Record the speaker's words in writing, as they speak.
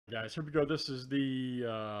Guys, here we go. This is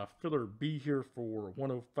the filler B here for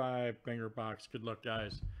 105 banger box. Good luck,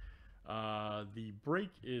 guys. The break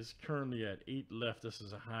is currently at 8 left. This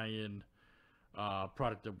is a high-end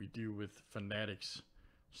product that we do with Fanatics.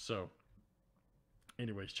 So,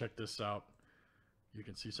 anyways, check this out. You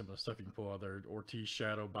can see some of the stuff you can pull out there. Ortiz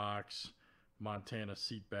Shadow Box, Montana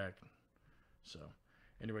Seat Back. So,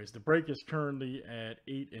 anyways, the break is currently at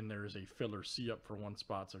 8, and there is a filler C up for 1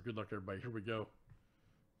 spot. So, good luck, everybody. Here we go.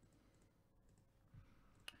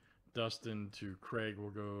 Dustin to Craig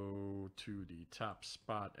will go to the top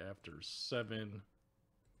spot after 7.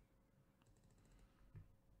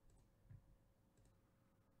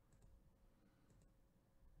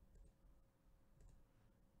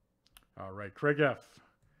 All right, Craig F.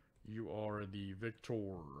 You are the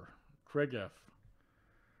victor. Craig F.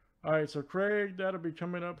 All right, so Craig, that'll be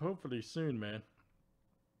coming up hopefully soon, man.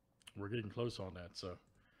 We're getting close on that. So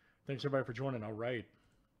thanks, everybody, for joining. All right.